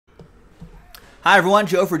Hi everyone,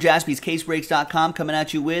 Joe for JaspysCaseBreaks.com coming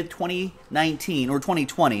at you with 2019 or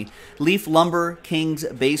 2020 Leaf Lumber Kings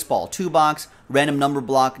Baseball 2-box random number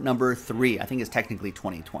block number 3. I think it's technically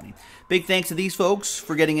 2020. Big thanks to these folks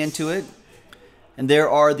for getting into it. And there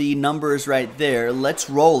are the numbers right there. Let's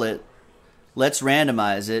roll it. Let's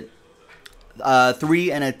randomize it.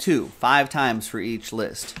 3 and a 2, 5 times for each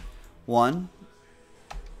list. 1,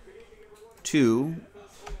 2,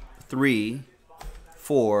 3,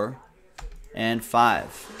 4, and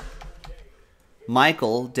 5.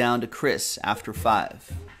 Michael down to Chris after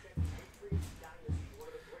 5.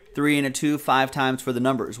 3 and a 2, 5 times for the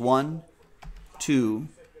numbers. 1, 2,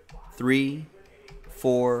 3,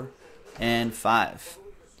 4, and 5.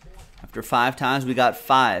 After 5 times, we got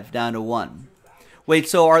 5 down to 1. Wait,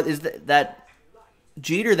 so is that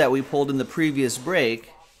Jeter that we pulled in the previous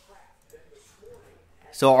break?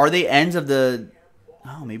 So are they ends of the?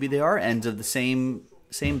 Oh, maybe they are ends of the same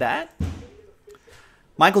bat.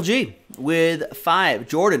 Michael G with 5,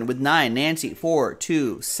 Jordan with 9, Nancy 4,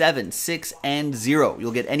 2, 7, 6, and 0.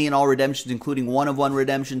 You'll get any and all redemptions, including 1-of-1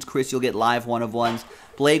 redemptions. Chris, you'll get live 1-of-1s.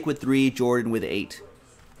 Blake with 3, Jordan with 8.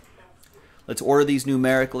 Let's order these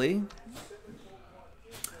numerically.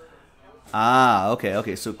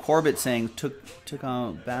 Okay. So Corbett saying took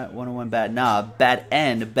on bat 101 bat knob, bat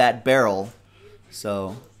end, bat barrel.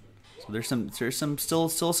 So there's still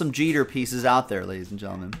some Jeter pieces out there, ladies and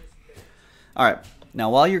gentlemen. All right. Now,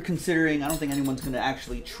 while you're considering, I don't think anyone's going to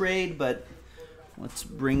actually trade, but let's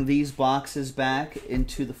bring these boxes back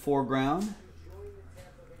into the foreground.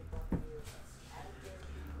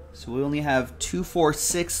 So we only have 2, 4,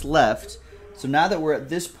 6 left. So now that we're at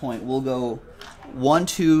this point, we'll go 1,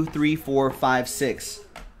 2, 3, 4, 5, 6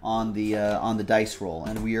 on the dice roll,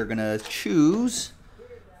 and we are going to choose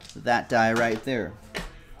that die right there.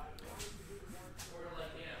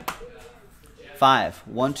 5.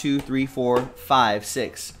 1, 2, 3, 4, 5,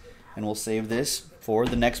 6. And we'll save this for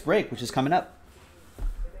the next break, which is coming up.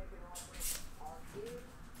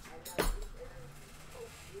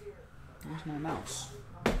 Where's my mouse?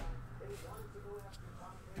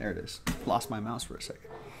 There it is. Lost my mouse for a second.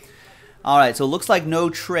 All right, so it looks like no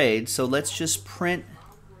trade. So let's just print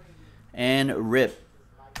and rip.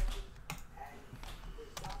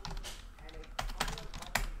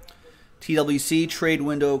 TWC trade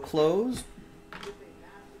window closed.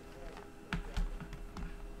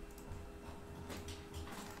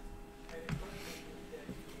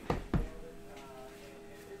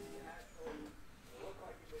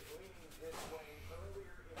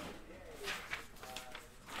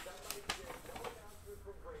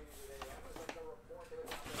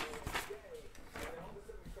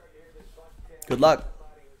 Good luck.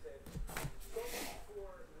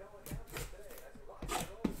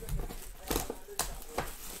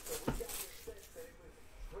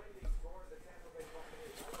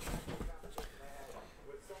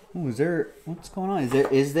 Ooh, what's going on?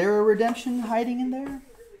 Is there a redemption hiding in there?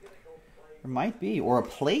 There might be, or a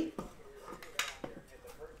plate?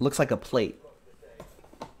 Looks like a plate.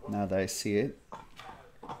 Now that I see it.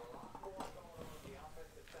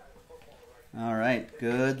 All right,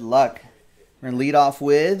 good luck. We're going to lead off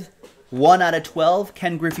with 1 out of 12,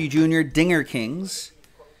 Ken Griffey Jr. Dinger Kings.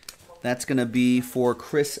 That's going to be for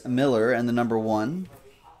Chris Miller and the number 1.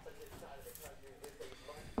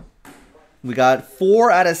 We got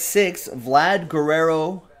 4 out of 6, Vlad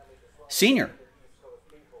Guerrero Sr.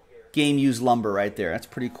 Game used lumber right there. That's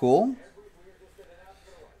pretty cool.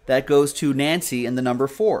 That goes to Nancy and the number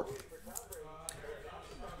 4.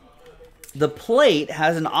 The plate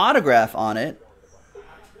has an autograph on it.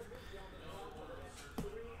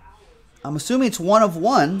 I'm assuming it's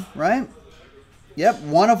 1-of-1, right? Yep,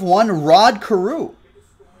 1-of-1, Rod Carew.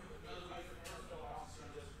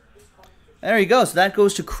 There you go. So that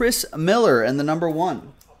goes to Chris Miller and the number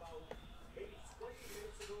 1.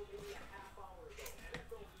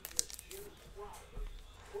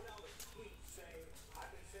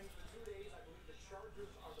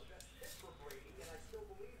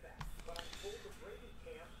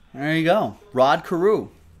 There you go. Rod Carew.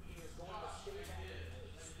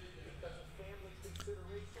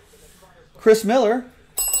 Chris Miller.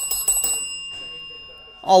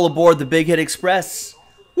 All aboard the Big Hit Express.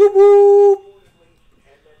 Woo woo!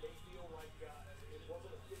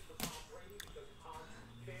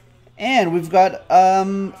 And we've got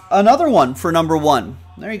another one for number 1.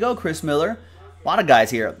 There you go, Chris Miller. A lot of guys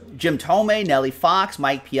here. Jim Tomei, Nellie Fox,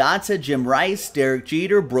 Mike Piazza, Jim Rice, Derek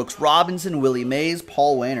Jeter, Brooks Robinson, Willie Mays,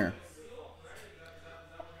 Paul Wainer.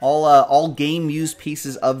 All game-used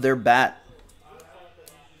pieces of their bat.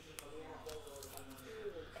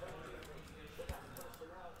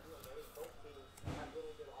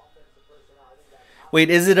 Wait,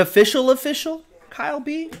 is it official, Kyle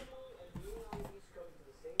B?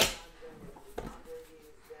 I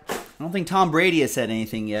don't think Tom Brady has said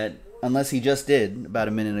anything yet, unless he just did about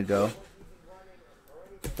a minute ago.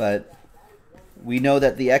 But we know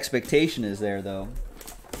that the expectation is there, though.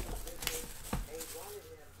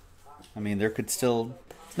 I mean, there could still...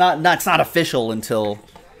 It's not official until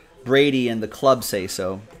Brady and the club say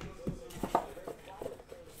so.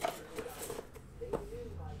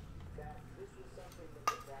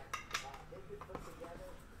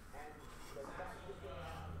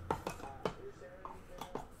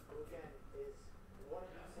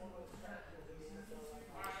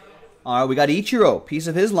 All right, we got Ichiro, piece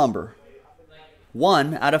of his lumber.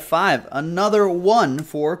 1 out of 5. Another 1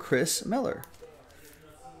 for Chris Miller.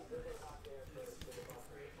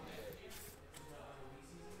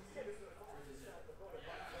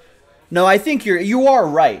 No, I think you are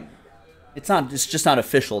right. It's just not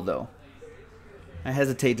official though. I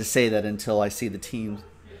hesitate to say that until I see the teams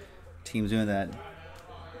doing that.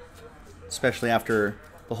 Especially after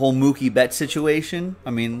the whole Mookie Betts situation. I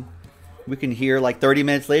mean, we can hear like 30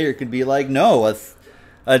 minutes later it could be like, no,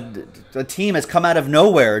 a team has come out of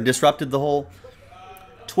nowhere and disrupted the whole.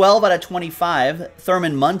 12 out of 25,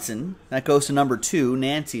 Thurman Munson. That goes to number 2,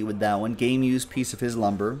 Nancy with that one. Game used piece of his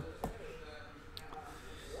lumber.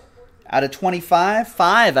 Out of 25,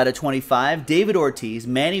 5 out of 25, David Ortiz,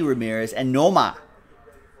 Manny Ramirez, and Noma.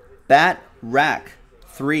 Bat Rack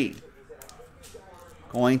 3.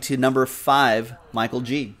 Going to number 5, Michael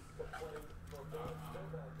G.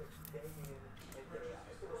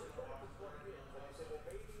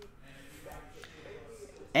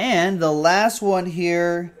 And the last one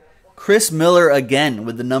here, Chris Miller again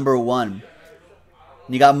with the number 1.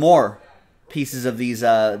 You got more pieces of these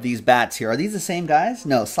bats here. Are these the same guys?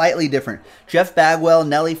 No, slightly different. Jeff Bagwell,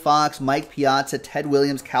 Nellie Fox, Mike Piazza, Ted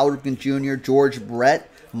Williams, Cal Ripken Jr., George Brett,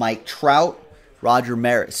 Mike Trout, Roger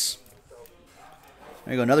Maris.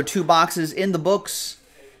 There you go. Another 2 boxes in the books,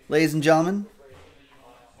 ladies and gentlemen.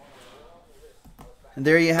 And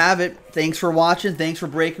there you have it. Thanks for watching. Thanks for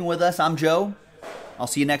breaking with us. I'm Joe. I'll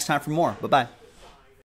see you next time for more. Bye-bye.